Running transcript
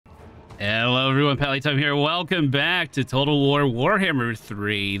Hello everyone, MFPallytime here. Welcome back to Total War Warhammer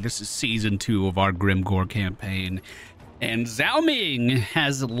 3. This is Season 2 of our Grimgore campaign. And Zhao Ming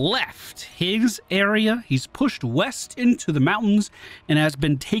has left his area. He's pushed west into the mountains and has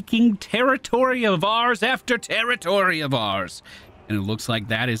been taking territory of ours after territory of ours. And it looks like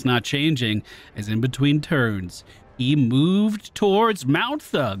that is not changing, as in between turns, he moved towards Mount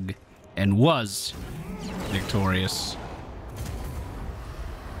Thug and was victorious.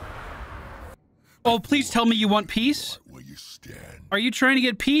 Oh, please tell me you want peace. Where you stand. Are you trying to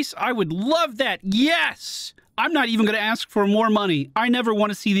get peace? I would love that. Yes! I'm not even going to ask for more money. I never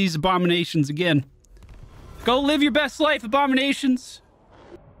want to see these abominations again. Go live your best life, abominations.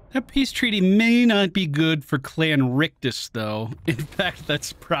 That peace treaty may not be good for Clan Rictus, though. In fact,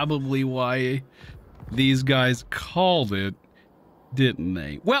 that's probably why these guys called it, didn't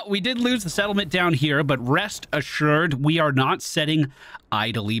they? Well, we did lose the settlement down here, but rest assured, we are not setting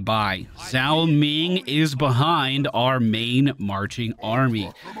idly by. Zhao Ming is behind our main marching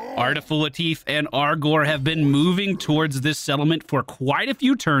army. Artifu Latif and Argor have been moving towards this settlement for quite a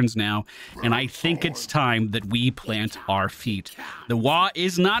few turns now, and I think it's time that we plant our feet. The Wa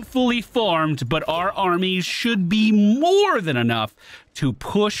is not fully formed, but our armies should be more than enough to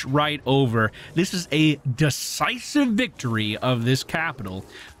push right over. This is a decisive victory of this capital,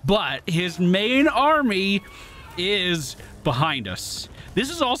 but his main army is behind us. This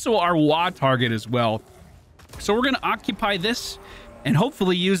is also our Wa target as well. So we're going to occupy this and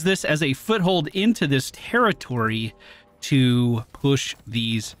hopefully use this as a foothold into this territory to push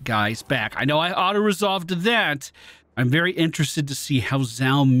these guys back. I know I auto-resolved that. I'm very interested to see how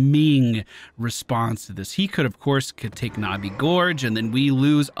Zhao Ming responds to this. He could, of course, take Nabi Gorge, and then we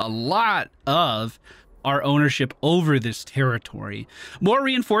lose a lot of our ownership over this territory. More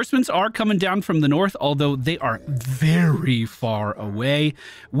reinforcements are coming down from the north, although they are very far away.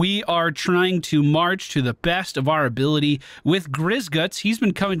 We are trying to march to the best of our ability with Grizguts. He's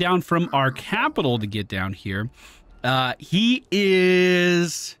been coming down from our capital to get down here. He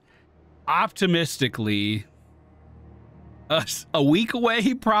is optimistically a week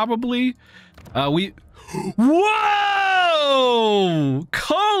away, probably. Whoa!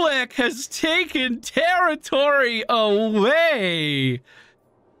 Kolek has taken territory away.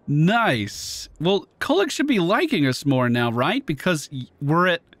 Nice. Well, Kolek should be liking us more now, right? Because we're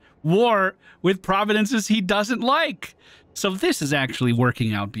at war with provinces he doesn't like. So this is actually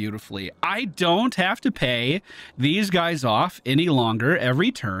working out beautifully. I don't have to pay these guys off any longer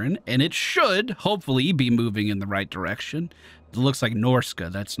every turn, and it should hopefully be moving in the right direction. It looks like Norska,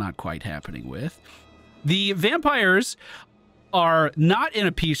 that's not quite happening with. The vampires are not in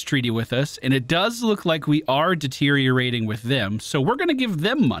a peace treaty with us, and it does look like we are deteriorating with them. So we're going to give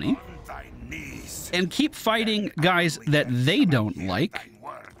them money and keep fighting guys that they don't like,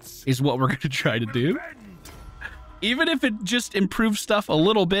 is what we're going to try to do. Even if it just improves stuff a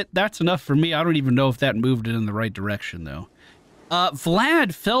little bit, that's enough for me. I don't even know if that moved it in the right direction, though.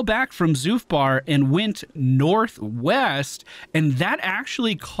 Vlad fell back from Zufbar and went northwest, and that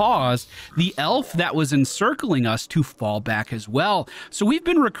actually caused the elf that was encircling us to fall back as well. So we've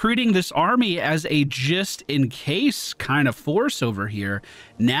been recruiting this army as a just-in-case kind of force over here.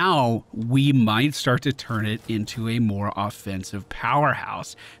 Now we might start to turn it into a more offensive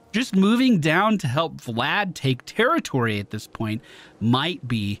powerhouse. Just moving down to help Vlad take territory at this point might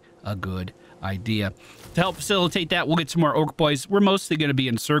be a good idea. To help facilitate that, we'll get some more Orc Boys. We're mostly going to be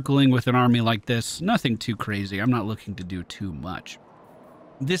encircling with an army like this. Nothing too crazy. I'm not looking to do too much.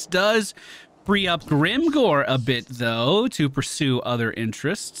 This does free up Grimgore a bit, though, to pursue other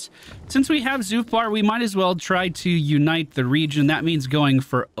interests. Since we have Zufbar, we might as well try to unite the region. That means going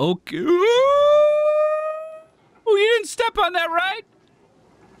for Oak. Ooh! Oh, you didn't step on that, right?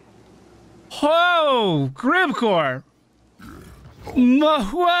 Whoa, Grimgore.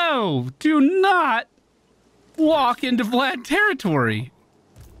 Whoa, do not walk into Vlad territory.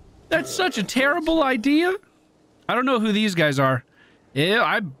 That's such a terrible idea. I don't know who these guys are.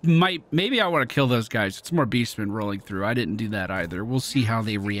 Yeah, maybe I want to kill those guys. It's more beastmen rolling through. I didn't do that either. We'll see how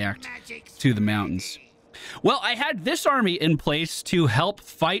they react to the mountains. Well, I had this army in place to help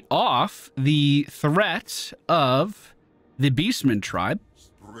fight off the threat of the beastmen tribe.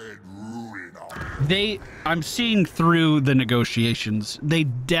 I'm seeing through the negotiations. They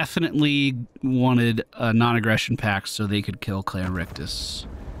definitely wanted a non-aggression pact so they could kill Clan Rictus.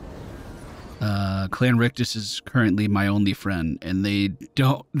 Clan Rictus is currently my only friend, and they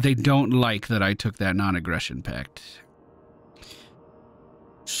don't like that I took that non-aggression pact.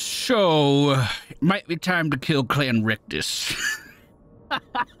 So, it might be time to kill Clan Rictus.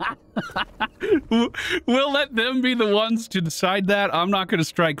 We'll let them be the ones to decide that. I'm not going to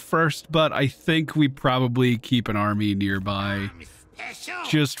strike first, but I think we probably keep an army nearby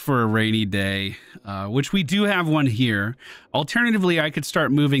just for a rainy day, which we do have one here. Alternatively, I could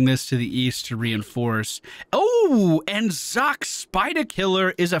start moving this to the east to reinforce. Oh, and Zoc Spider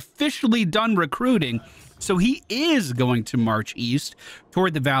Killer is officially done recruiting. So he is going to march east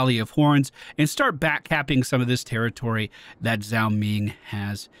toward the Valley of Horns and start backcapping some of this territory that Zhao Ming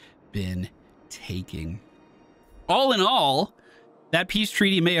has been taking. All in all, that peace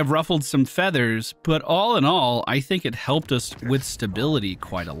treaty may have ruffled some feathers, but all in all, I think it helped us with stability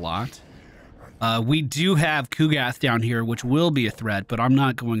quite a lot. We do have Kugath down here, which will be a threat, but I'm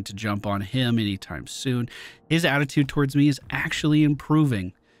not going to jump on him anytime soon. His attitude towards me is actually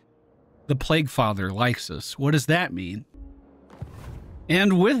improving. The Plague Father likes us. What does that mean?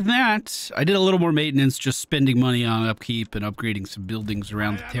 And with that, I did a little more maintenance, just spending money on upkeep and upgrading some buildings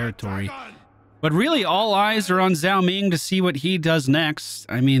around the territory. But really, all eyes are on Zhao Ming to see what he does next.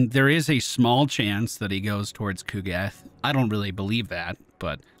 I mean, there is a small chance that he goes towards Kugath. I don't really believe that,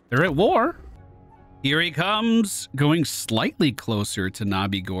 but they're at war. Here he comes, going slightly closer to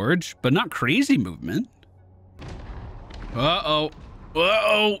Nabi Gorge, but not crazy movement. Uh-oh.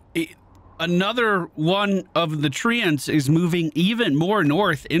 Uh-oh. Another one of the treants is moving even more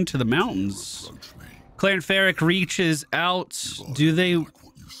north into the mountains. Clan Ferric reaches out. Do they...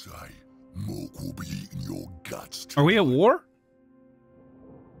 Are we at war?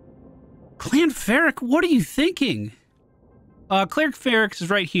 Clan Ferric, what are you thinking? Cleric Ferric is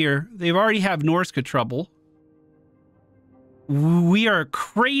right here. They already have Norska trouble. We are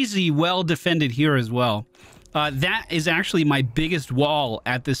crazy well defended here as well. That is actually my biggest wall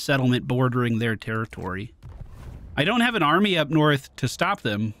at this settlement bordering their territory. I don't have an army up north to stop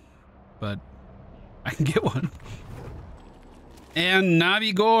them, but I can get one. And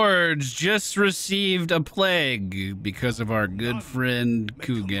Nabi Gorge just received a plague because of our good friend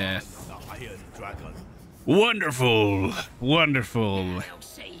Kugath. Wonderful, wonderful.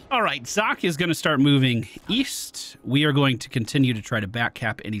 All right, Zoc is going to start moving east. We are going to continue to try to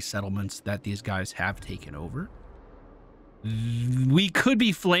backcap any settlements that these guys have taken over. We could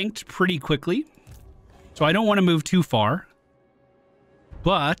be flanked pretty quickly, so I don't want to move too far.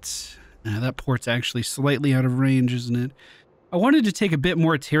 But that port's actually slightly out of range, isn't it? I wanted to take a bit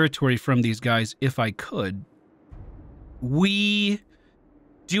more territory from these guys if I could. We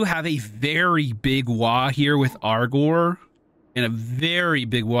do have a very big Wa here with Argor, and a very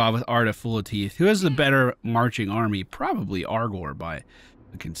big Wa with Arda Full of Teeth. Who has the better marching army? Probably Argor by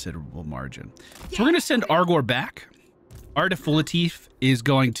a considerable margin. So we're going to send Argor back. Arda Full of Teeth is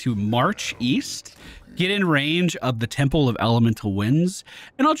going to march east, get in range of the Temple of Elemental Winds,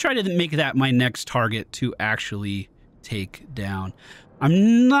 and I'll try to make that my next target to actually take down.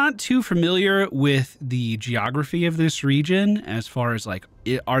 I'm not too familiar with the geography of this region as far as like,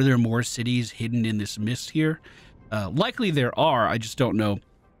 are there more cities hidden in this mist here? Likely there are, I just don't know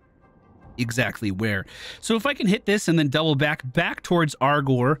exactly where. So if I can hit this and then double back towards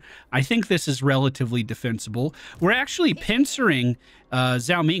Argor, I think this is relatively defensible. We're actually pincering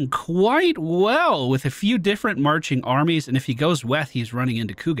Zhao Ming quite well with a few different marching armies, and if he goes west, he's running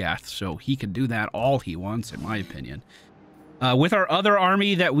into Kugath, so he can do that all he wants, in my opinion. With our other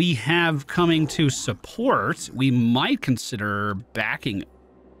army that we have coming to support, we might consider backing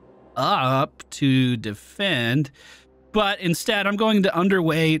up to defend, but instead I'm going to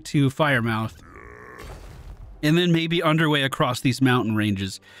underway to Firemouth and then maybe underway across these mountain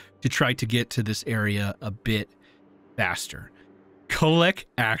ranges to try to get to this area a bit faster. Kolek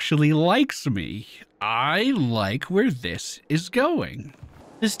actually likes me. I like where this is going.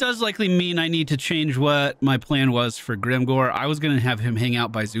 This does likely mean I need to change what my plan was for Grimgore. I was going to have him hang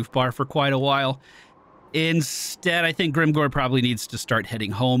out by Zufbar for quite a while. Instead, I think Grimgore probably needs to start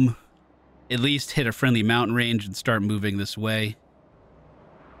heading home, at least hit a friendly mountain range and start moving this way.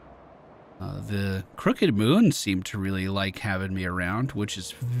 The Crooked Moon seemed to really like having me around, which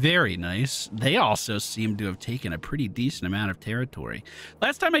is very nice. They also seem to have taken a pretty decent amount of territory.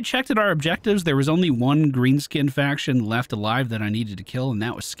 Last time I checked at our objectives, there was only one greenskin faction left alive that I needed to kill, and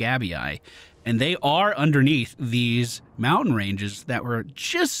that was Scabby Eye. And they are underneath these mountain ranges that we're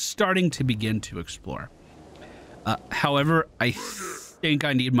just starting to begin to explore. However, I think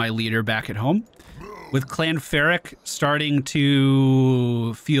I need my leader back at home. With Clan Ferric starting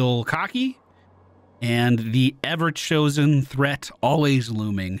to feel cocky and the ever-chosen threat always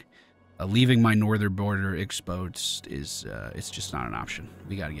looming, leaving my northern border exposed is it's just not an option.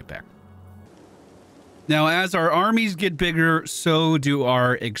 We got to get back. Now, as our armies get bigger, so do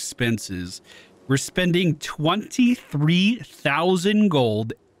our expenses. We're spending 23,000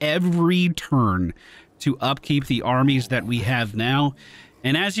 gold every turn to upkeep the armies that we have now.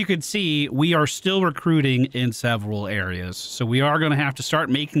 And as you can see, we are still recruiting in several areas. So we are going to have to start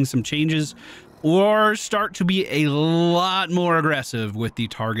making some changes or start to be a lot more aggressive with the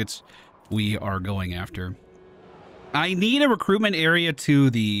targets we are going after. I need a recruitment area to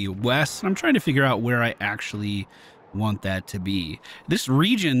the west. I'm trying to figure out where I actually want that to be. This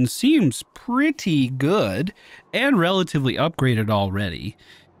region seems pretty good and relatively upgraded already.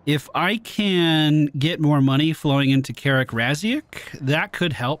 If I can get more money flowing into Karak Raziak, that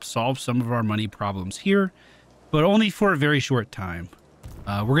could help solve some of our money problems here, but only for a very short time.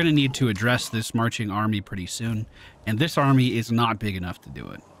 We're going to need to address this marching army pretty soon, and this army is not big enough to do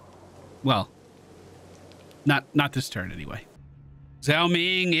it. Well, not this turn anyway. Zhao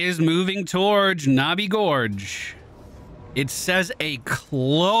Ming is moving towards Nabi Gorge. It says a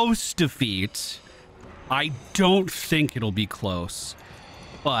close defeat. I don't think it'll be close.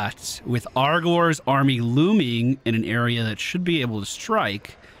 But with Argor's army looming in an area that should be able to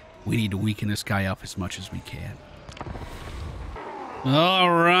strike, we need to weaken this guy up as much as we can.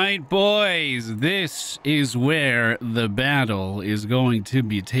 All right, boys, this is where the battle is going to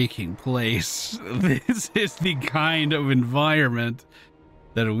be taking place. This is the kind of environment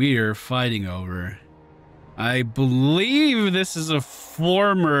that we are fighting over. I believe this is a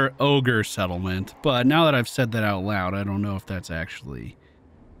former ogre settlement, but now that I've said that out loud, I don't know if that's actually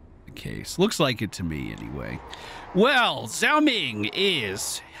the case. Looks like it to me anyway. Well, Zhao Ming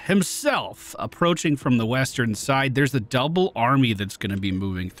is himself approaching from the western side. There's a double army that's going to be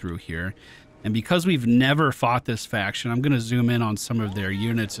moving through here. And because we've never fought this faction, I'm going to zoom in on some of their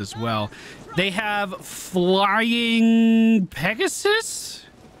units as well. They have flying Pegasus?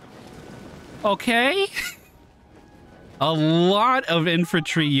 Okay. A lot of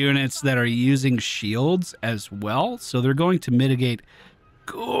infantry units that are using shields as well. So they're going to mitigate.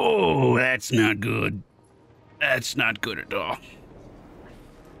 Oh, that's not good. That's not good at all.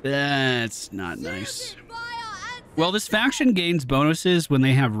 That's not nice. Well, this faction gains bonuses when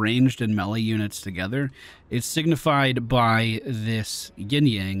they have ranged and melee units together. It's signified by this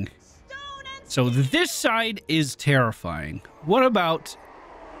yin-yang. So this side is terrifying. What about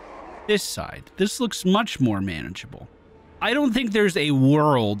this side? This looks much more manageable. I don't think there's a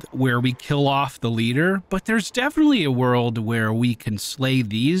world where we kill off the leader, but there's definitely a world where we can slay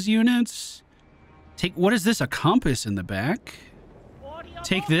these units. Take, what is this, a compass in the back?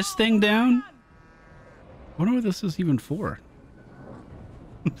 Take this thing down? I wonder what this is even for.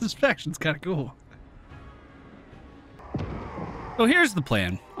 This faction's kind of cool. So here's the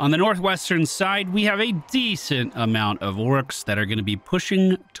plan. On the northwestern side, we have a decent amount of orcs that are going to be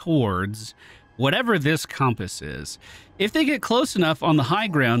pushing towards whatever this compass is. If they get close enough on the high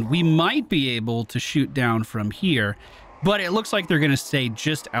ground, we might be able to shoot down from here, but it looks like they're going to stay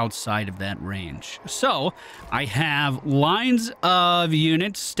just outside of that range. So I have lines of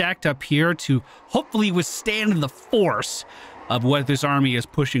units stacked up here to hopefully withstand the force of what this army is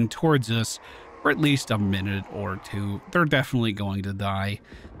pushing towards us for at least a minute or two. They're definitely going to die.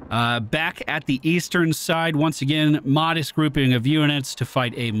 Back at the eastern side, once again, modest grouping of units to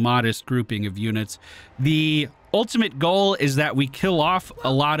fight a modest grouping of units. The ultimate goal is that we kill off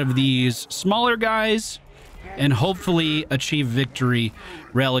a lot of these smaller guys and hopefully achieve victory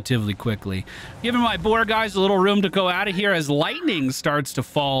relatively quickly. Giving my boar guys a little room to go out of here as lightning starts to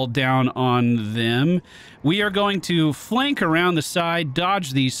fall down on them. We are going to flank around the side,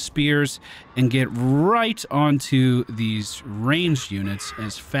 dodge these spears, and get right onto these ranged units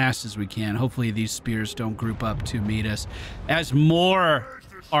as fast as we can. Hopefully these spears don't group up to meet us. As more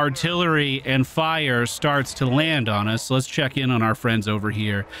artillery and fire starts to land on us, let's check in on our friends over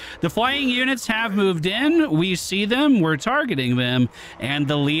here. The flying units have moved in. We see them. We're targeting them. And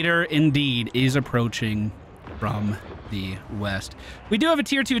the leader indeed is approaching from the west. We do have a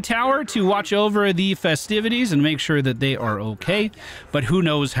tier 2 tower to watch over the festivities and make sure that they are okay, but who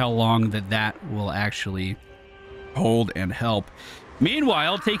knows how long that will actually hold and help.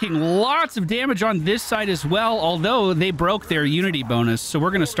 Meanwhile, taking lots of damage on this side as well, although they broke their unity bonus, so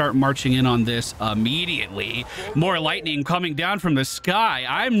we're going to start marching in on this immediately. More lightning coming down from the sky.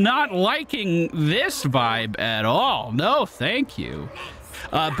 I'm not liking this vibe at all. No, thank you.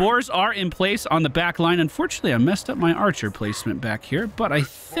 Boars are in place on the back line. Unfortunately, I messed up my archer placement back here, but I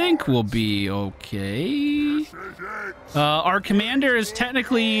think we'll be okay. Our commander is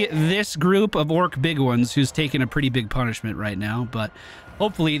technically this group of orc big ones who's taken a pretty big punishment right now, but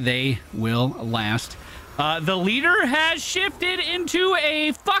hopefully they will last. The leader has shifted into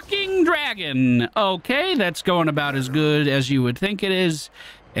a fucking dragon. Okay, that's going about as good as you would think it is.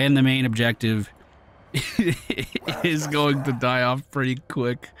 And the main objective is going to die off pretty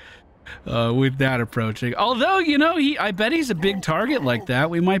quick with that approaching. Although, you know, I bet he's a big target like that.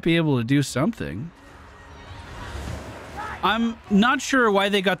 We might be able to do something. I'm not sure why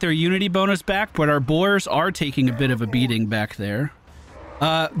they got their unity bonus back, but our boars are taking a bit of a beating back there.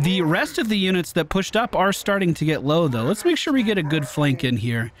 The rest of the units that pushed up are starting to get low, though. Let's make sure we get a good flank in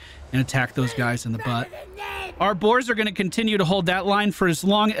here and attack those guys in the butt. Our boars are going to continue to hold that line for as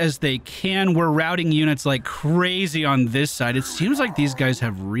long as they can. We're routing units like crazy on this side. It seems like these guys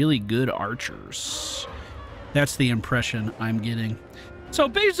have really good archers. That's the impression I'm getting. So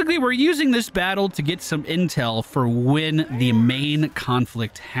basically, we're using this battle to get some intel for when the main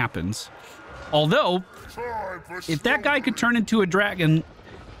conflict happens. Although, if that guy could turn into a dragon,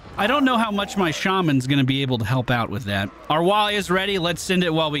 I don't know how much my shaman's going to be able to help out with that. Our wall is ready. Let's send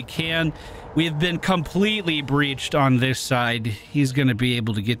it while we can. We have been completely breached on this side. He's going to be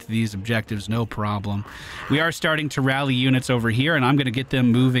able to get to these objectives, no problem. We are starting to rally units over here, and I'm going to get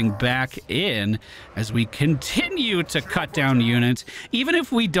them moving back in as we continue to cut down units. Even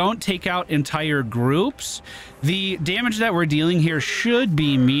if we don't take out entire groups, the damage that we're dealing here should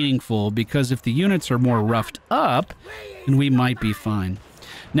be meaningful, because if the units are more roughed up, then we might be fine.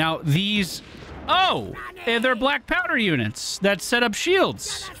 Now, these... Oh! They're black powder units that set up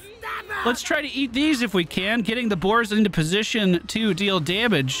shields. Let's try to eat these if we can, getting the boars into position to deal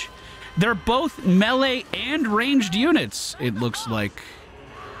damage. They're both melee and ranged units, it looks like.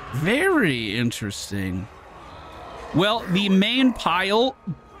 Very interesting. Well, the main pile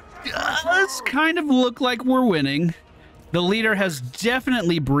does kind of look like we're winning. The leader has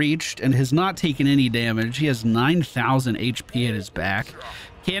definitely breached and has not taken any damage. He has 9,000 HP at his back.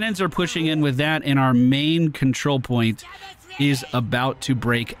 Cannons are pushing in with that, and our main control point is about to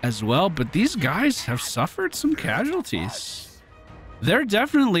break as well, but these guys have suffered some casualties. They're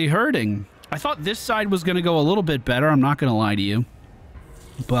definitely hurting. I thought this side was going to go a little bit better, I'm not going to lie to you,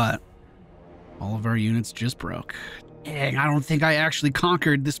 but all of our units just broke. Dang, I don't think I actually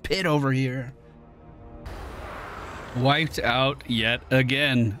conquered this pit over here. Wiped out yet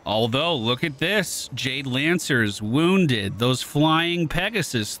again. Although, look at this. Jade Lancers wounded. Those flying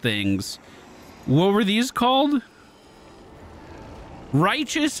Pegasus things. What were these called?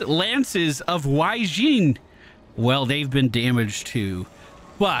 Righteous Lances of Waijin. Well, they've been damaged too.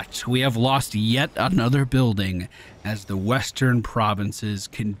 But we have lost yet another building as the western provinces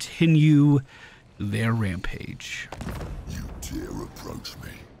continue their rampage. You dare approach me?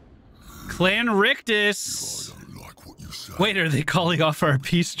 Clan Rictus. Wait, are they calling off our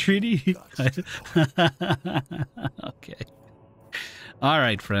peace treaty? Okay. All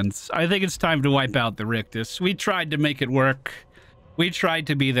right, friends. I think it's time to wipe out the Rictus. We tried to make it work. We tried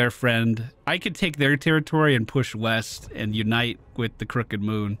to be their friend. I could take their territory and push west and unite with the Crooked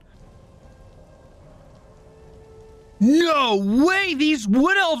Moon. No way! These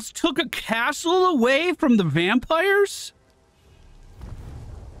Wood Elves took a castle away from the vampires?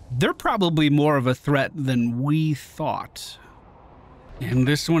 They're probably more of a threat than we thought. And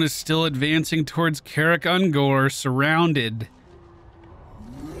this one is still advancing towards Carrick Ungor, surrounded.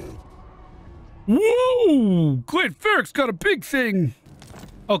 Whoa! Glade Ferrick's got a big thing.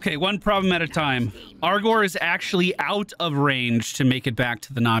 Okay, one problem at a time. Argor is actually out of range to make it back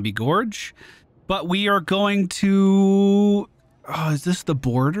to the Nabi Gorge. But we are going to... Oh, is this the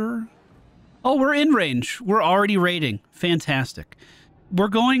border? Oh, we're in range. We're already raiding. Fantastic. We're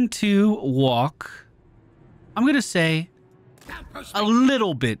going to walk, I'm going to say, a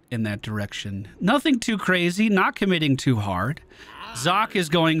little bit in that direction. Nothing too crazy, not committing too hard. Zoc is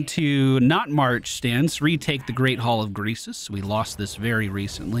going to not march stance, retake the Great Hall of Greasus. We lost this very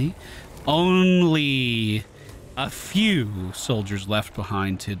recently. Only a few soldiers left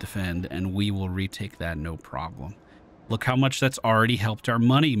behind to defend, and we will retake that no problem. Look how much that's already helped our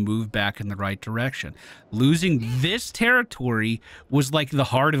money move back in the right direction. Losing this territory was like the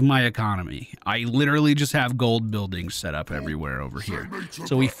heart of my economy. I literally just have gold buildings set up everywhere over here.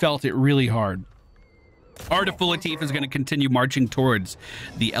 So we felt it really hard. Ardafulatif is going to continue marching towards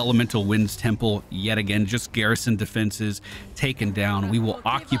the Elemental Winds Temple yet again. Just garrison defenses taken down. We will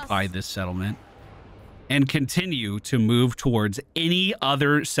occupy this settlement and continue to move towards any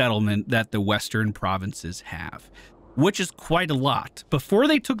other settlement that the western provinces have, which is quite a lot. Before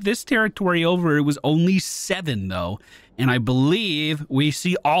they took this territory over, it was only 7, though, and I believe we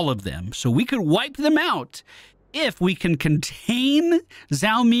see all of them. So we could wipe them out if we can contain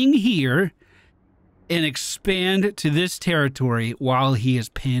Zhao Ming here and expand to this territory while he is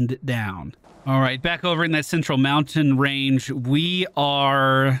pinned down. All right, back over in that central mountain range, we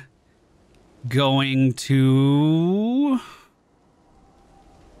are going to...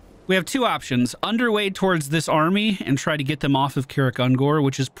 We have two options. Underway towards this army and try to get them off of Grimgore,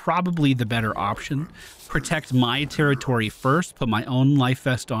 which is probably the better option. Protect my territory first, put my own life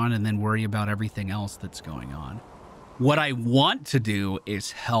vest on, and then worry about everything else that's going on. What I want to do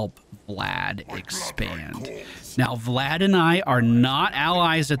is help Vlad expand. Now, Vlad and I are not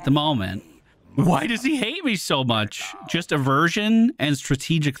allies at the moment. Why does he hate me so much? Just aversion and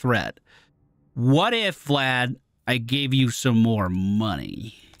strategic threat. What if, Vlad, I gave you some more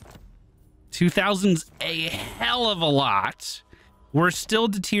money? 2,000's a hell of a lot. We're still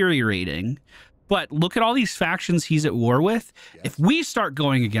deteriorating. But look at all these factions he's at war with. If we start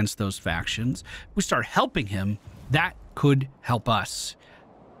going against those factions, we start helping him, that could help us.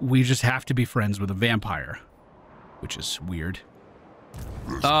 We just have to be friends with a vampire, which is weird.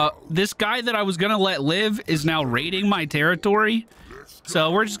 This guy that I was going to let live is now raiding my territory.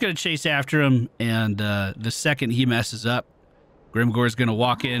 So we're just going to chase after him. And the second he messes up, Grimgore's going to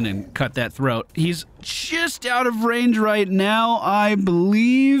walk in and cut that throat. He's just out of range right now, I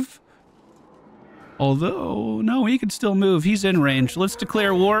believe. Although, no, he can still move. He's in range. Let's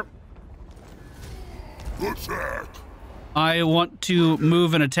declare war. Attack. I want to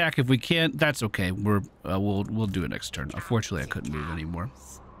move and attack if we can. That's okay. We'll do it next turn. Unfortunately, I couldn't move anymore.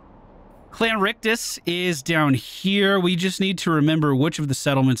 Clan Rictus is down here. We just need to remember which of the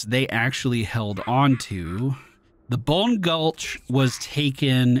settlements they actually held on to. The Bone Gulch was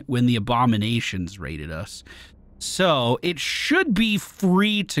taken when the Abominations raided us. So it should be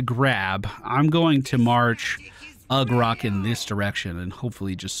free to grab. I'm going to march Ugrock in this direction and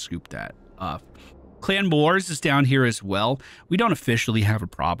hopefully just scoop that up. Clan Moors is down here as well. We don't officially have a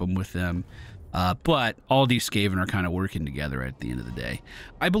problem with them, but all these Skaven are kind of working together at the end of the day.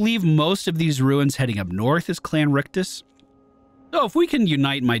 I believe most of these ruins heading up north is Clan Rictus. So if we can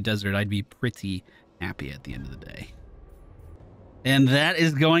unite my desert, I'd be pretty happy at the end of the day. And that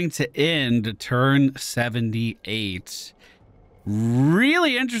is going to end turn 78.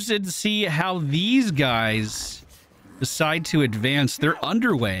 Really interested to see how these guys decide to advance. They're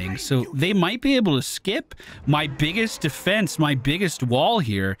underweighing, so they might be able to skip my biggest defense, my biggest wall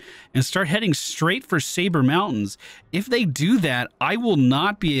here, and start heading straight for Saber Mountains. If they do that, I will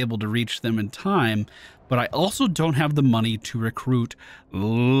not be able to reach them in time, but I also don't have the money to recruit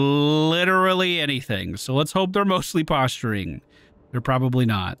literally anything. So let's hope they're mostly posturing. They're probably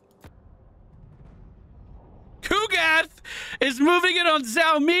not. Kugath is moving it on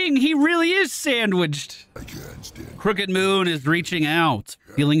Zhao Ming. He really is sandwiched. I can't stand. Crooked Moon is reaching out,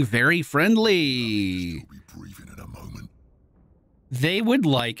 feeling very friendly. I'll be breathing in a moment. They would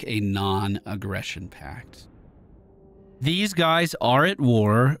like a non-aggression pact. These guys are at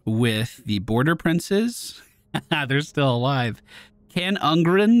war with the Border Princes. They're still alive. Can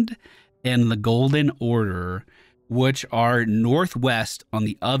Ungrund and the Golden Order, which are northwest on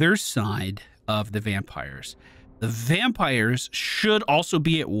the other side of the vampires. The vampires should also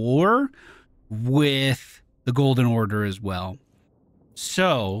be at war with the Golden Order as well.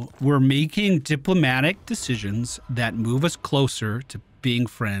 So we're making diplomatic decisions that move us closer to being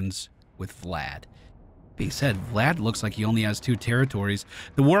friends with Vlad. Being said, Vlad looks like he only has 2 territories.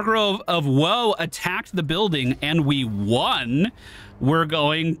 The Wargrove of Woe attacked the building and we won. We're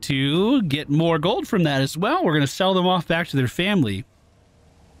going to get more gold from that as well. We're going to sell them off back to their family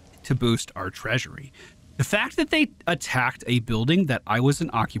to boost our treasury. The fact that they attacked a building that I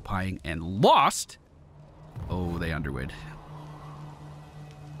wasn't occupying and lost. Oh, they underweight.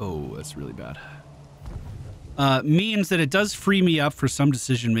 Oh, that's really bad. Means that it does free me up for some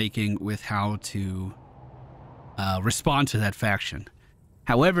decision making with how to respond to that faction.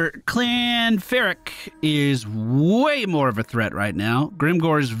 However, Clan Ferric is way more of a threat right now.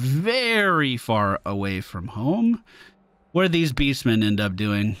 Grimgore is very far away from home. What did these beastmen end up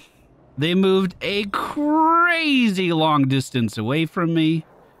doing? They moved a crazy long distance away from me.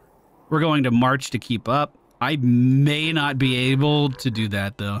 We're going to march to keep up. I may not be able to do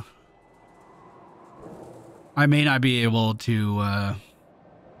that, though. I may not be able to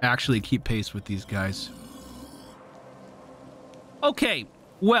actually keep pace with these guys. Okay,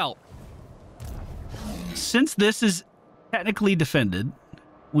 well, since this is technically defended,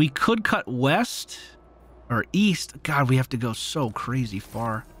 we could cut west or east. God, we have to go so crazy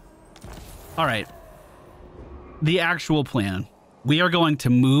far. All right, the actual plan. We are going to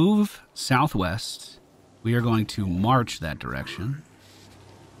move southwest. We are going to march that direction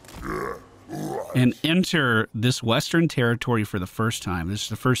and enter this western territory for the first time. This is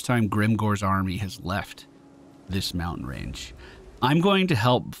the first time Grimgore's army has left this mountain range. I'm going to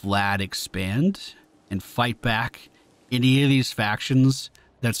help Vlad expand and fight back any of these factions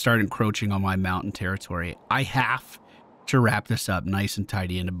that start encroaching on my mountain territory. I have to wrap this up nice and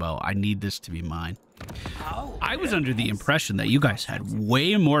tidy in a bow. I need this to be mine. I was under the impression that you guys had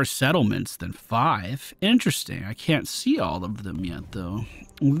way more settlements than 5. Interesting. I can't see all of them yet, though.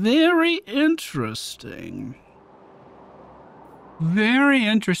 Very interesting. Very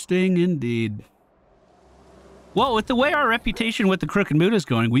interesting indeed. Well, with the way our reputation with the Crooked Moon is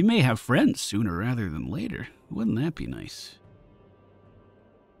going, we may have friends sooner rather than later. Wouldn't that be nice?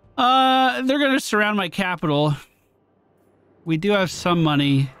 They're going to surround my capital. We do have some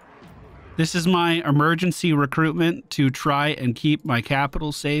money. This is my emergency recruitment to try and keep my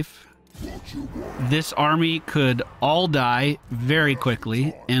capital safe. This army could all die very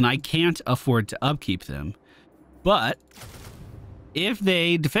quickly, and I can't afford to upkeep them. But if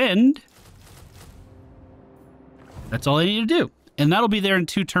they defend, that's all I need to do. And that'll be there in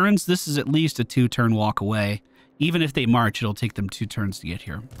 2 turns. This is at least a 2-turn walk away. Even if they march, it'll take them 2 turns to get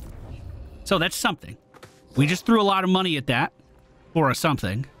here. So that's something. We just threw a lot of money at that for a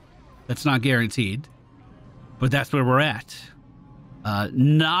something. That's not guaranteed, but that's where we're at.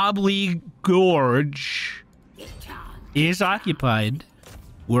 Knobbly Gorge is occupied.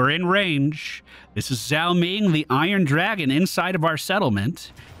 We're in range. This is Zhao Ming, the Iron Dragon, inside of our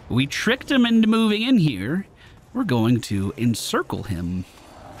settlement. We tricked him into moving in here. We're going to encircle him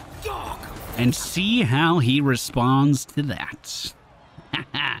and see how he responds to that.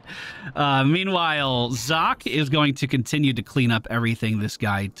 Meanwhile, Zoc is going to continue to clean up everything this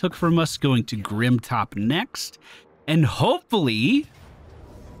guy took from us, going to Grimtop next, and hopefully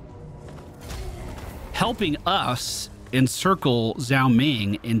helping us encircle Zhao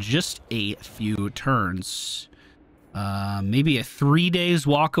Ming in just a few turns. Maybe a 3 days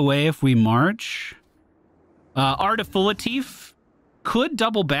walk away if we march. Artifulatif could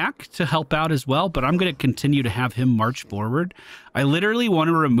double back to help out as well, but I'm going to continue to have him march forward. I literally want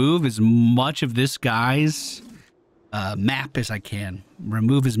to remove as much of this guy's map as I can.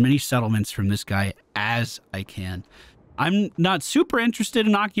 Remove as many settlements from this guy as I can. I'm not super interested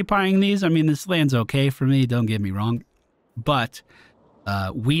in occupying these. I mean, this land's okay for me, don't get me wrong. But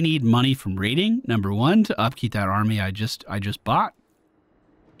we need money from raiding, number 1, to upkeep that army I just bought.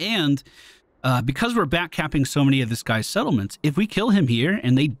 And because we're back capping so many of this guy's settlements, if we kill him here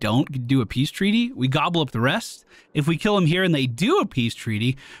and they don't do a peace treaty, we gobble up the rest. If we kill him here and they do a peace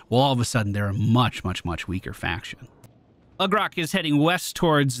treaty, well, all of a sudden they're a much, much, much weaker faction. Ugrok is heading west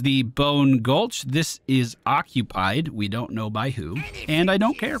towards the Bone Gulch. This is occupied. We don't know by who, and I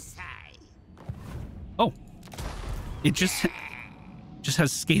don't care. Oh, it just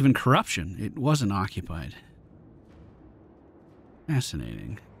has Skaven corruption. It wasn't occupied.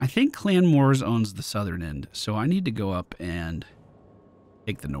 Fascinating. I think Clan Moors owns the southern end, so I need to go up and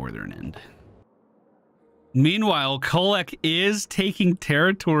take the northern end. Meanwhile, Kolek is taking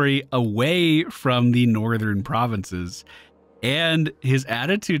territory away from the northern provinces, and his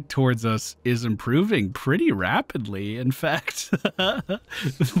attitude towards us is improving pretty rapidly. In fact,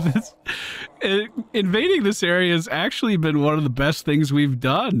 invading this area has actually been one of the best things we've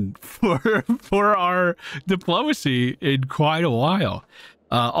done for our diplomacy in quite a while.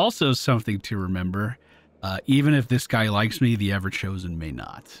 Also something to remember, even if this guy likes me, the Everchosen may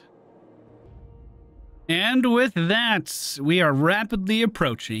not. And with that, we are rapidly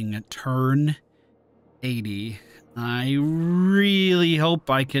approaching turn 80. I really hope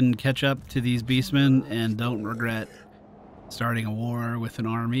I can catch up to these beastmen and don't regret starting a war with an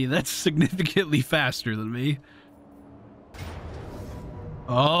army that's significantly faster than me.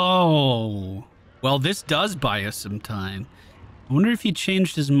 Oh, well, this does buy us some time. I wonder if he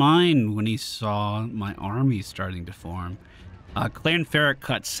changed his mind when he saw my army starting to form. Clan Ferret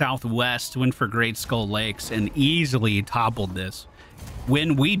cut southwest, went for Great Skull Lakes, and easily toppled this.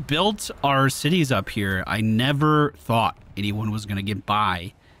 When we built our cities up here, I never thought anyone was going to get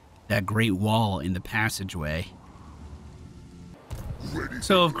by that great wall in the passageway.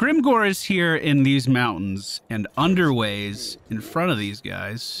 So if Grimgore is here in these mountains and underways in front of these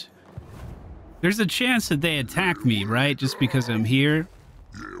guys, there's a chance that they attack me, right? Just because I'm here.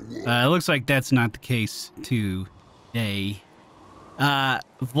 It looks like that's not the case today.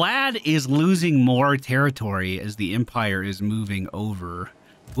 Vlad is losing more territory as the Empire is moving over.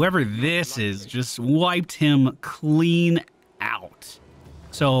 Whoever this is just wiped him clean out.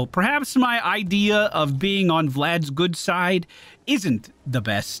 So perhaps my idea of being on Vlad's good side isn't the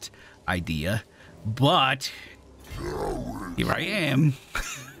best idea, but here I am.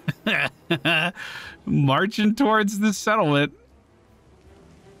 Marching towards the settlement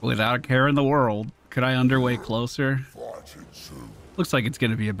without a care in the world. Could I underway closer? Looks like it's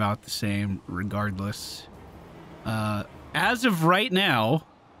going to be about the same regardless. As of right now,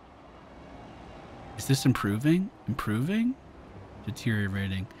 Is this improving? Improving?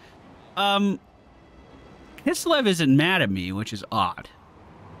 Deteriorating. Kislev isn't mad at me, which is odd.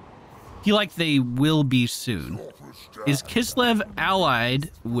 I feel like they will be soon. Is Kislev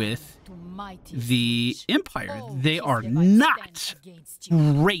allied with the Empire? They are not.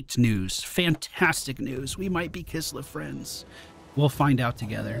 Great news. Fantastic news. We might be Kislev friends. We'll find out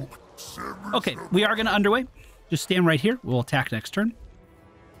together. Okay, we are going to underway. Just stand right here. We'll attack next turn.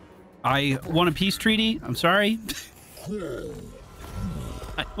 I want a peace treaty. I'm sorry. I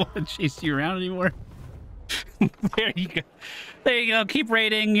don't want to chase you around anymore. There you go. There you go. Keep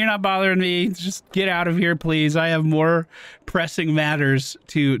raiding. You're not bothering me. Just get out of here, please. I have more pressing matters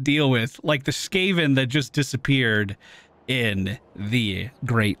to deal with, like the Skaven that just disappeared in the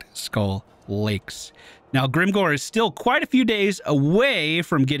Great Skull Lakes. Now, Grimgore is still quite a few days away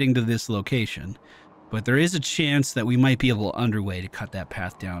from getting to this location, but there is a chance that we might be able to underway to cut that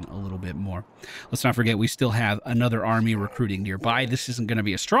path down a little bit more. Let's not forget, we still have another army recruiting nearby. This isn't going to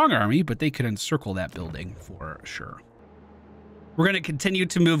be a strong army, but they could encircle that building for sure. We're going to continue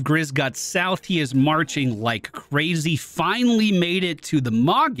to move Grisgut south. He is marching like crazy. Finally made it to the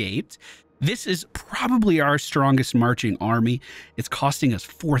Maw Gate. This is probably our strongest marching army. It's costing us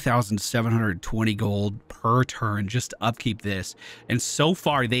 4,720 gold per turn just to upkeep this. And so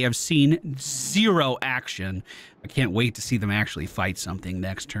far, they have seen zero action. I can't wait to see them actually fight something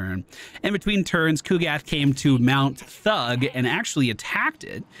next turn. In between turns, Kugath came to Mount Thug and actually attacked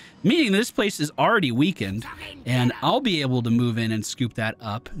it, meaning this place is already weakened, and I'll be able to move in and scoop that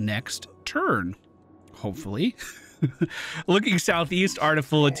up next turn, hopefully. Looking southeast,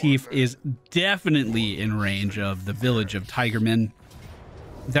 Artifulatif is definitely in range of the village of Tigerman.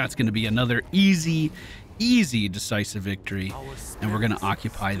 That's going to be another easy decisive victory, and we're going to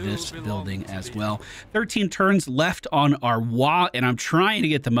occupy this building as well. 13 turns left on our WA, and I'm trying to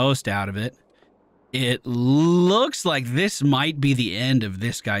get the most out of it. It looks like this might be the end of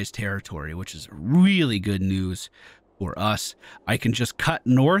this guy's territory, which is really good news for us. I can just cut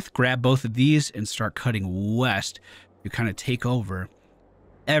north, grab both of these, and start cutting west to kind of take over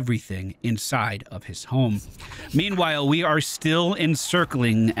everything inside of his home. Meanwhile, we are still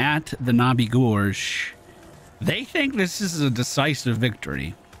encircling at the Nabi Gorge. They think this is a decisive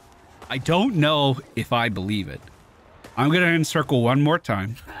victory. I don't know if I believe it. I'm going to encircle one more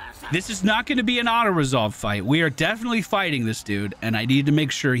time. This is not going to be an auto-resolve fight. We are definitely fighting this dude, and I need to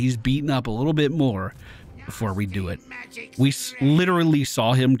make sure he's beaten up a little bit more before we do it. We literally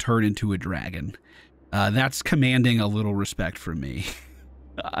saw him turn into a dragon. That's commanding a little respect from me.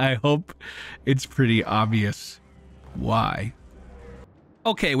 I hope it's pretty obvious why.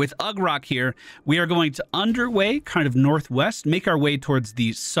 Okay, with Ugrock here, we are going to underway, kind of northwest, make our way towards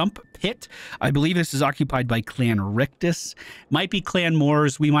the Sump Pit. I believe this is occupied by Clan Rictus. Might be Clan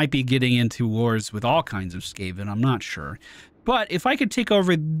Moors. We might be getting into wars with all kinds of Skaven. I'm not sure. But if I could take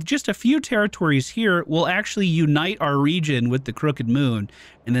over just a few territories here, we'll actually unite our region with the Crooked Moon.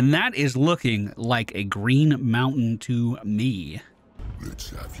 And then that is looking like a green mountain to me.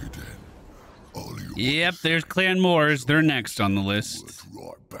 Let's have you then. Yep, there's Clan Moors. They're next on the list.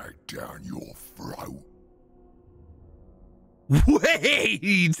 Right back down your throat.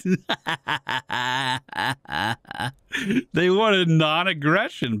 Wait! They want a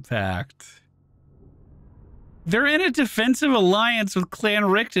non-aggression pact. They're in a defensive alliance with Clan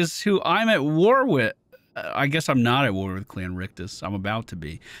Rictus, who I'm at war with. I guess I'm not at war with Clan Rictus. I'm about to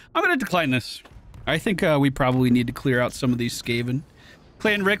be. I'm going to decline this. I think we probably need to clear out some of these Skaven.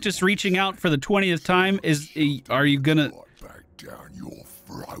 Clan Rictus reaching out for the 20th time is... Are you going to... Back down your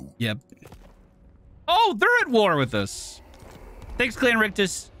throat. Yep. Oh, they're at war with us. Thanks, Clan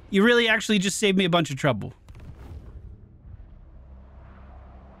Rictus. You really actually just saved me a bunch of trouble.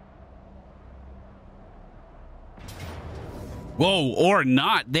 Whoa, or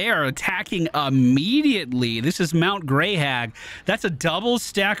not. They are attacking immediately. This is Mount Greyhag. That's a double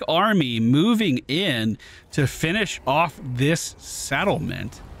stack army moving in to finish off this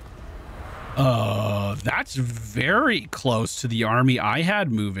settlement. That's very close to the army I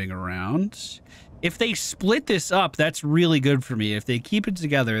had moving around. If they split this up, that's really good for me. If they keep it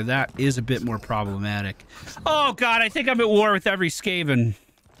together, that is a bit more problematic. Oh, God, I think I'm at war with every Skaven.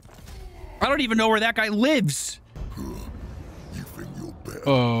 I don't even know where that guy lives.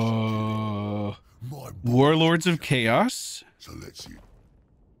 Warlords of Chaos? So let's see.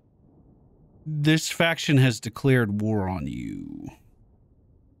 This faction has declared war on you.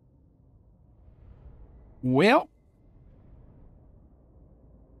 Well.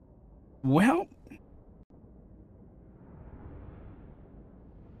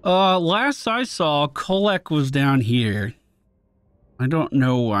 Last I saw, Kolek was down here. I don't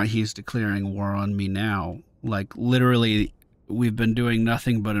know why he's declaring war on me now. Like, literally, we've been doing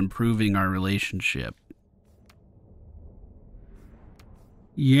nothing but improving our relationship.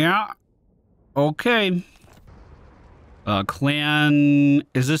 Yeah. Okay. Clan...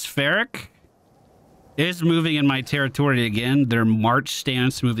 Is this Ferric? Is moving in my territory again. Their march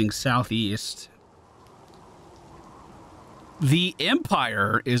stance moving southeast. The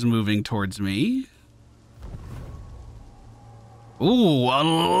Empire is moving towards me. Ooh, a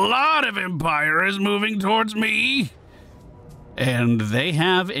lot of Empire is moving towards me. And they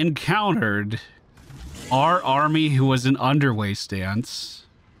have encountered our army who was in underway stance.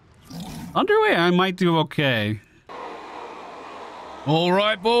 Underway, I might do okay. All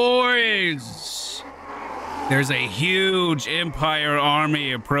right, boys. There's a huge Empire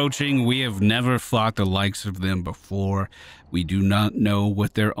army approaching. We have never fought the likes of them before. We do not know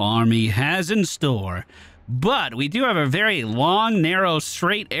what their army has in store. But we do have a very long, narrow,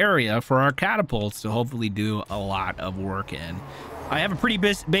 straight area for our catapults to hopefully do a lot of work in. I have a pretty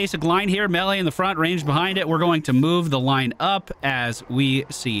basic line here. Melee in the front, range behind it. We're going to move the line up as we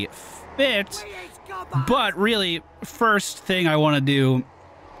see fit. But really, first thing I want to do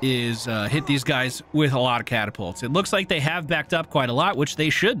is hit these guys with a lot of catapults. It looks like they have backed up quite a lot, which they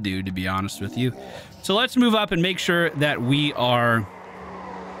should do, to be honest with you. So let's move up and make sure that we are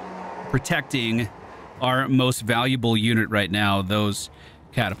protecting our most valuable unit right now, those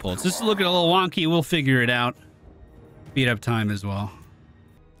catapults. This is looking a little wonky. We'll figure it out. Speed up time as well.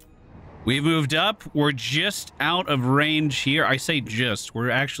 We've moved up. We're just out of range here. I say just. We're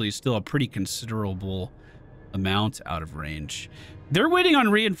actually still a pretty considerable amount out of range. They're waiting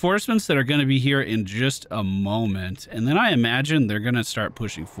on reinforcements that are going to be here in just a moment. And then I imagine they're going to start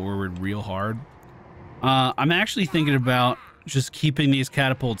pushing forward real hard. I'm actually thinking about just keeping these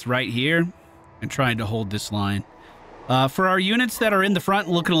catapults right here and trying to hold this line. For our units that are in the front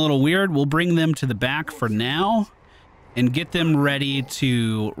looking a little weird, we'll bring them to the back for now and get them ready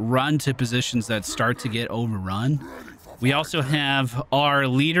to run to positions that start to get overrun. We also have our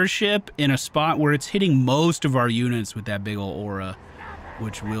leadership in a spot where it's hitting most of our units with that big old aura,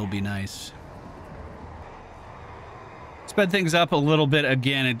 which will be nice. Sped things up a little bit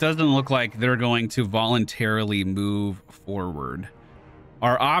again. It doesn't look like they're going to voluntarily move forward.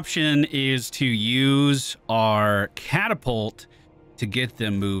 Our option is to use our catapult to get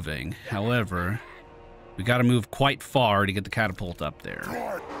them moving. However, we got to move quite far to get the catapult up there.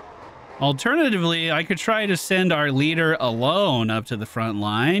 Alternatively, I could try to send our leader alone up to the front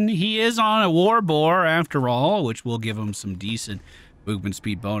line. He is on a war boar after all, which will give him some decent movement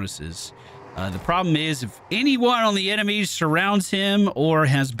speed bonuses. The problem is if anyone on the enemy surrounds him or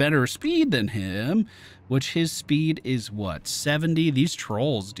has better speed than him, which his speed is what, 70? These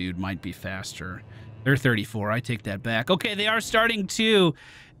trolls, dude, might be faster. They're 34. I take that back. Okay, they are starting to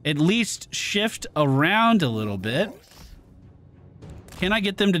at least shift around a little bit. Can I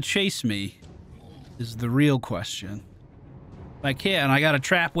get them to chase me? Is the real question. If I can, I got a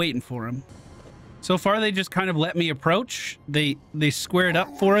trap waiting for them. So far, they just kind of let me approach. They squared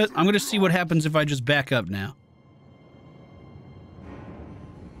up for it. I'm going to see what happens if I just back up now.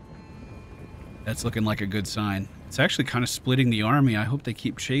 That's looking like a good sign. It's actually kind of splitting the army. I hope they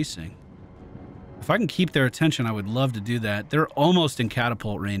keep chasing. If I can keep their attention, I would love to do that. They're almost in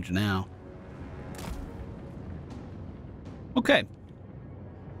catapult range now. Okay.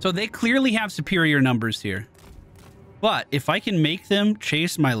 So they clearly have superior numbers here. But if I can make them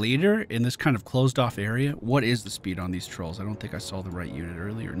chase my leader in this kind of closed off area, what is the speed on these trolls? I don't think I saw the right unit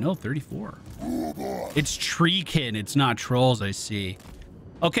earlier. No, 34. It's treekin. It's not trolls, I see.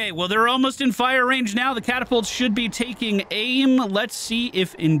 Okay, well, they're almost in fire range now. The catapults should be taking aim. Let's see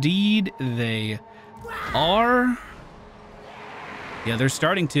if indeed they are. Yeah, they're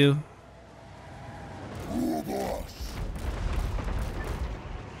starting to.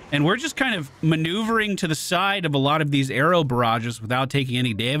 And we're just kind of maneuvering to the side of a lot of these arrow barrages without taking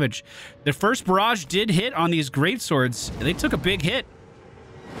any damage. The first barrage did hit on these greatswords. They took a big hit.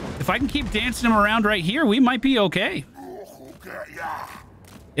 If I can keep dancing them around right here, we might be okay.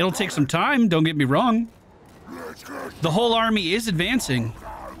 It'll take some time, don't get me wrong. The whole army is advancing.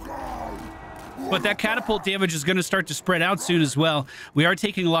 But that catapult damage is going to start to spread out soon as well. We are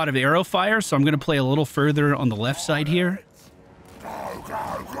taking a lot of arrow fire, so I'm going to play a little further on the left side here.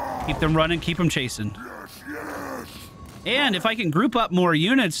 Keep them running, keep them chasing. And if I can group up more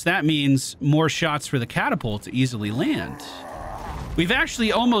units, that means more shots for the catapult to easily land. We've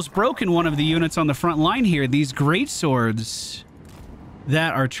actually almost broken one of the units on the front line here. These greatswords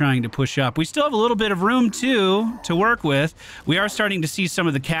that are trying to push up. We still have a little bit of room, too, to work with. We are starting to see some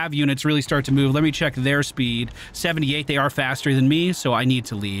of the cav units really start to move. Let me check their speed. 78, they are faster than me, so I need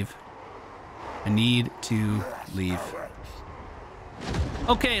to leave. I need to leave.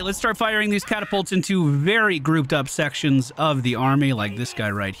 Okay, let's start firing these catapults into very grouped up sections of the army, like this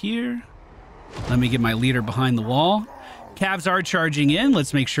guy right here. Let me get my leader behind the wall. Cavs are charging in.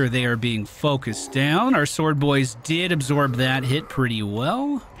 Let's make sure they are being focused down. Our sword boys did absorb that hit pretty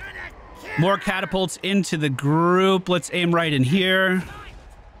well. More catapults into the group. Let's aim right in here.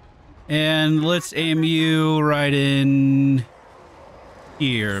 And let's aim you right in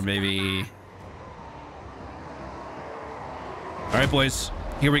here, maybe. All right, boys.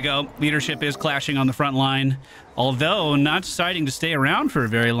 Here we go. Leadership is clashing on the front line, although not deciding to stay around for a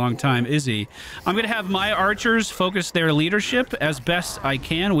very long time, is he? I'm going to have my archers focus their leadership as best I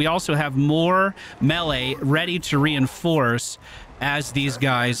can. We also have more melee ready to reinforce as these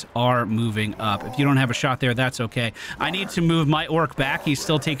guys are moving up. If you don't have a shot there, that's okay. I need to move my orc back. He's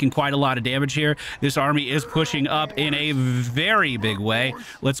still taking quite a lot of damage here. This army is pushing up in a very big way.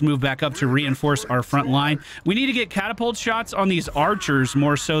 Let's move back up to reinforce our front line. We need to get catapult shots on these archers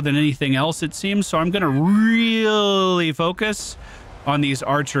more so than anything else, it seems. So I'm going to really focus on these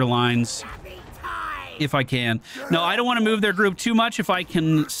archer lines if I can. No, I don't want to move their group too much if I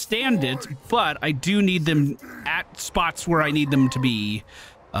can stand it, but I do need them at spots where I need them to be.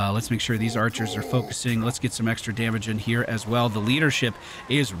 Let's make sure these archers are focusing. Let's get some extra damage in here as well. The leadership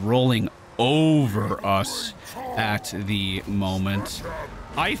is rolling over us at the moment.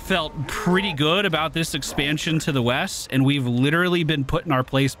 I felt pretty good about this expansion to the west, and we've literally been put in our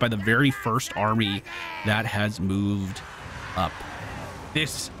place by the very first army that has moved up.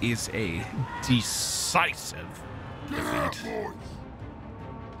 This is a decisive defeat.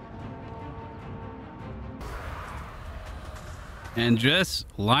 And just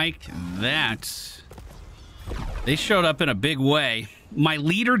like that, they showed up in a big way. My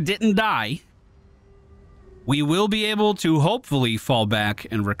leader didn't die. We will be able to hopefully fall back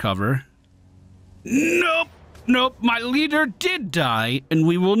and recover. Nope. Nope. My leader did die, and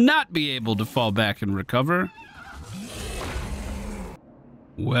we will not be able to fall back and recover.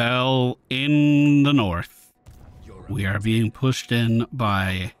 Well, in the north, we are being pushed in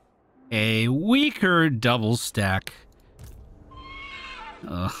by a weaker double stack.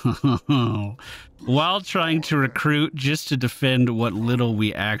 While trying to recruit just to defend what little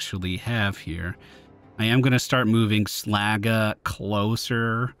we actually have here. I am going to start moving Slaga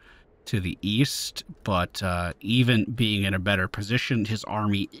closer to the east, but even being in a better position, his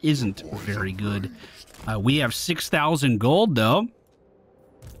army isn't very good. We have 6,000 gold, though.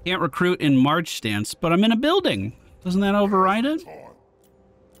 Can't recruit in March stance, but I'm in a building. Doesn't that override it?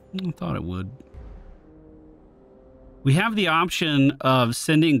 I thought it would. We have the option of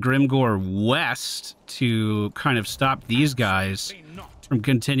sending Grimgore west to kind of stop these guys from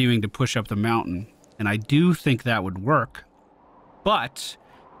continuing to push up the mountain. And I do think that would work. But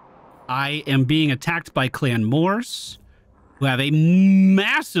I am being attacked by Clan Morse, who have a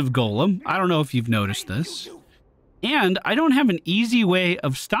massive golem. I don't know if you've noticed this. And I don't have an easy way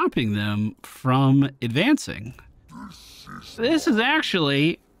of stopping them from advancing. This is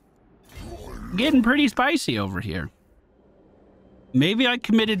actually getting pretty spicy over here. Maybe I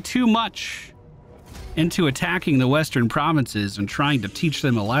committed too much into attacking the western provinces and trying to teach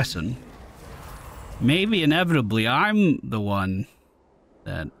them a lesson. Maybe inevitably I'm the one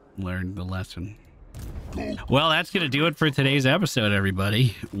that learned the lesson. Well, that's going to do it for today's episode,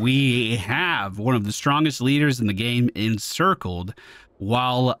 everybody. We have one of the strongest leaders in the game encircled,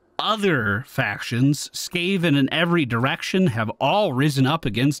 while other factions, Skaven in every direction, have all risen up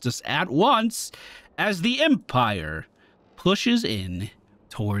against us at once as the Empire pushes in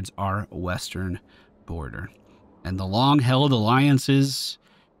towards our western border. And the long-held alliances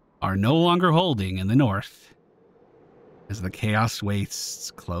are no longer holding in the north as the Chaos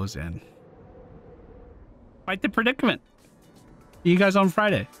Wastes close in. Fight the predicament. See you guys on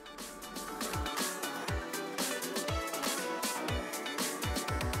Friday.